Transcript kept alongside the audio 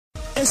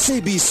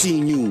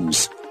SABC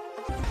News.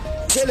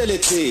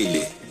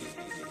 TSELE-LE-TSELE.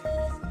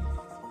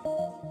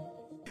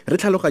 Re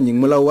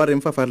tlhaloganyeng molao wa reng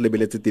fa re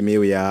lebeletse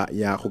temeo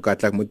ya go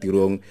katla mo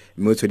tirong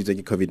mme o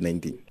tshwaeditswe ke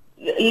COVID-19.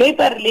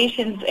 Labor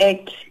Relations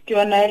Act ke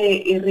yona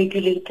e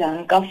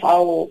regulating ka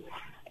fao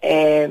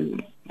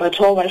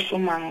batho ba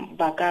shomang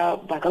ba ka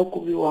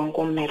kobiwang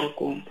ko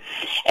mmerekong,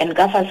 and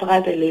ka fa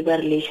ga the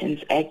Labor Relations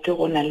Act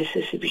go na le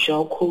se se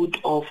bitswa Code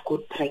of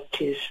Good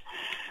Practice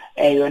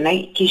yona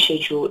ke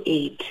Schedule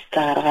 8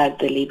 ka ga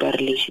the Labor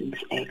Relations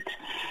Act.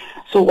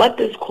 So what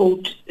this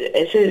code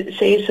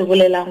se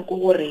bolelang ko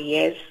gore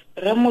yes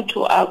re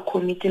motho a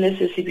committele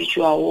se se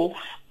bitswa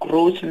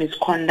gross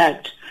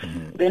misconduct,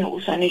 then o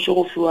tshwanetse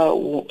go fiwa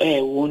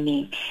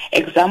warning.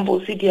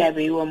 Example se di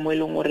abeiwa mo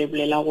eleng gore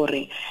bolela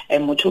gore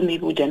motho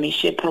maybe o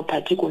damage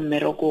property ko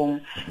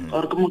mmerekong,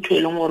 or ke motho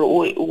eleng gore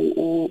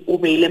o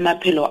beile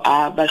maphelo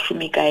a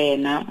bashumi ka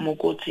ena mo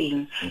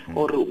kotsing,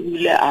 or o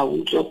ile a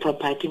utswa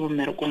property mo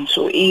mmerekong.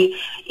 So e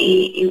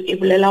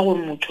bolela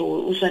gore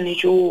motho o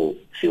tshwanetse go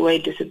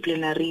fiwa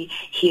disciplinary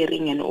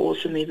hearing and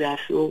also maybe a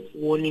fiwa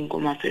warning ko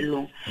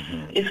mafelong.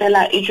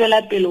 Ifela e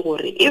tswela pele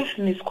gore if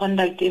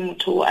misconduct e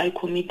motho a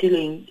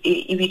committileng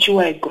e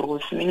bitsiwa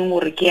gross, meaning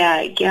gore ke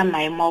a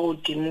maemo a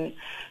godimo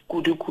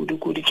kudu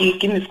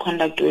ke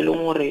misconduct e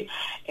leng gore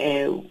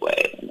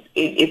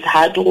it's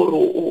hard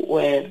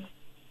gore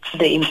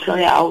the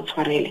employer out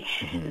tshwarele,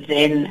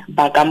 then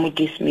ba ka mo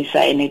dismissa,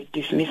 and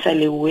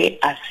dismissal we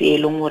a se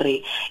eleng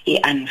gore e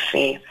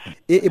unfair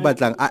e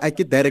batlang a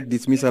ke direct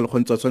dismissal go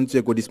ntse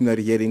tshwantse go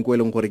disciplinary hearing ko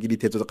eleng gore ke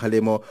dithetso tsa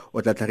kgalemo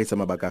o tla tlhagisa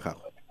mabaka a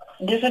gago.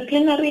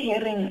 Disciplinary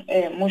hearing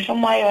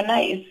moshomo wa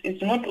yona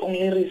is not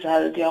only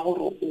result ya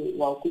gore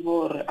wa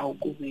kubo or a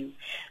kubiwe.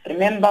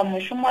 Remember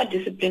moshomo wa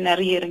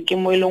disciplinary hearing ke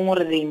mo eleng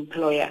gore the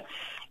employer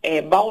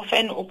ba go fa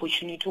an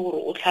opportunity gore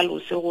o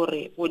tlhalose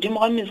gore godimo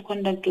ga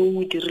misconduct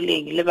o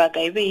dirileng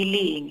lebaka e be e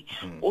leng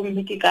o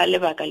mmike ka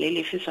lebaka le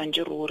le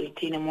fiswantse re o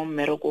retain mo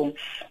mmerekong,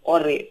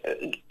 or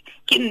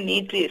ke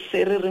nnete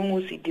se re reng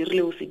o se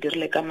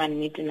dirile ka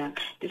mannete nang.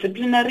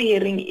 Disciplinary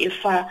hearing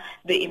fa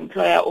the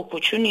employer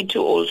opportunity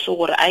also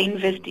gore a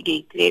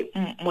investigate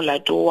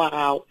molato wa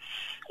gago,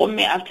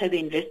 gomme after the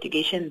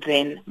investigation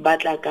then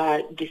batla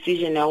ka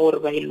decision ya gore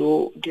ba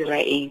ilo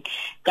dira eng.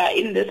 Ka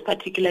in this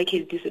particular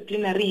case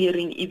disciplinary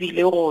hearing e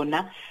bile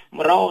gona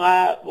morago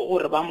ga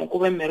gore ba mo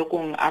kobe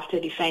mmerekong after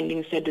the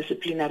findings ya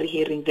disciplinary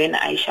hearing, then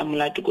a isha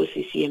molato ko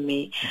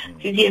CCMA.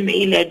 CCMA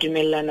ile ya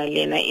dumellana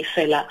le ena e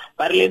fela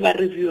ba re ba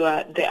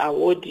reviewer the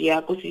award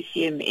ya ko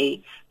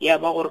CCMA ya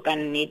ba gore ka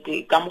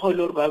nnete ka mo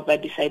le gore ba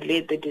decide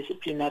le the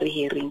disciplinary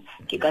hearing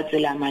ke ka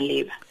tsela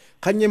maleba.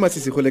 Kganye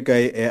masisi go le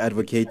kae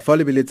advocate fa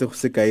le beletse go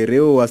se kae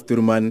reo wa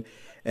Sturman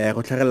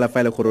go tlhagella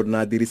fa le gore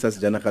na dirisa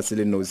sejana ga se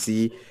le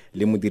nosi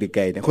le modiri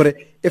kaene gore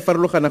e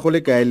farologana go le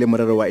kae le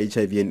morero wa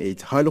HIV and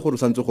AIDS ha le gore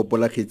santse go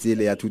pola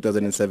khetsile ya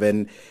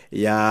 2007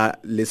 ya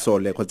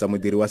lesole kgotsa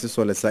modiri wa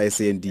sesole sa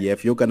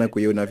SANDF yo kana go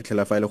yo na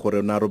fitlhela fa le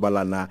gore na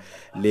robalana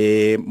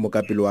le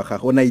mokapelo wa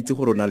gago o na itse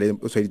gore na le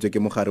o tshwaeditswe ke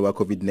mogare wa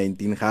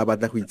COVID-19 ga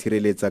batla go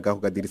itshireletsa ka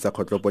go ka dirisa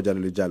khotlopo jalo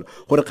le jalo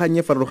gore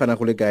kganye farologana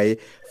go le kae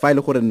fa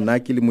le gore nna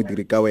ke le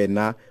modiri ka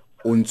wena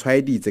o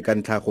ntshwaeditse ka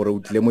ntlha gore o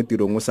tlile mo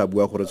tirong o sa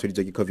bua gore o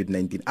tshwaeditswe ke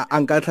COVID-19 a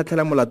nka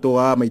tlhatlhela molato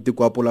wa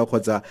maiteko a pola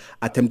kgotsa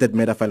attempted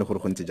murder fa le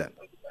gore go ntse jana?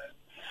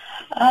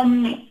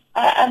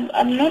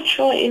 I'm not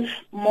sure if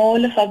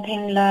mo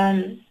lefapheng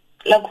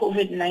la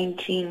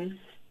COVID-19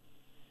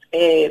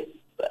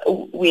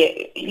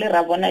 we ile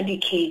ra bona di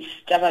case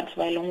tsa batho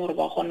ba ileng gore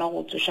ba gona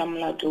go tsoša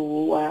molato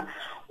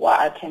wa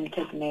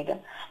attempted murder,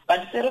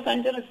 but se re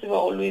fantse re seba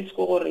always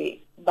go gore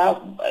ba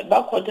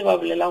khote ba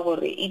bolela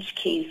gore each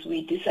case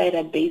we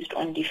decide based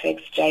on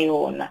defects tja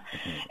yona.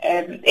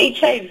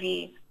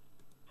 HIV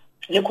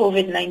le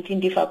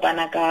COVID-19 di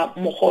fapana ka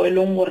mogho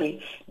eleng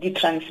gore di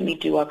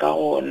transmitiwa ka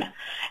gona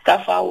ka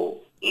fao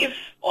if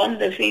on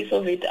the face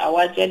of it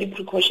our di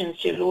precautions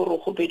tse le gore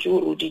go petse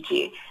gore o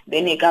ditse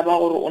then e ka ba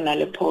gore o na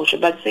le phosho,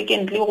 but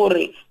secondly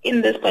gore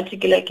in this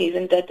particular case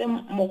ntate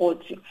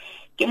mogotsi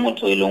ke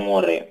motho eleng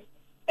gore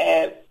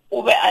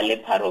o be a le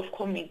part of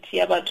committee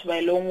ya batho ba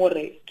ileng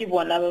gore ke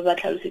bona ba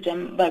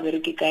tlhalosetsang ba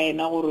bereke ka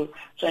ena gore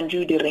tswantse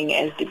o di reng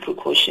as the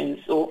precautions.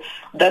 So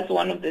that's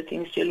one of the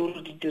things tse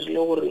le di dirile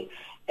gore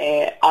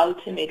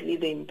ultimately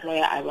the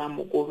employer a ba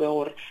mo go be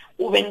gore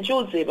o bentse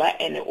o tseba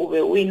and o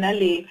be o ina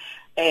le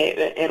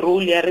a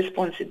role ya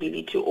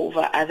responsibility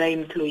over other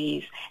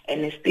employees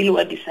and still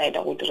wa decide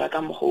go dira ka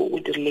mo go o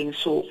dirileng.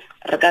 So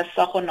re ka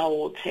sa gona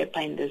go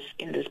tshepa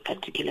in this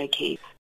particular case.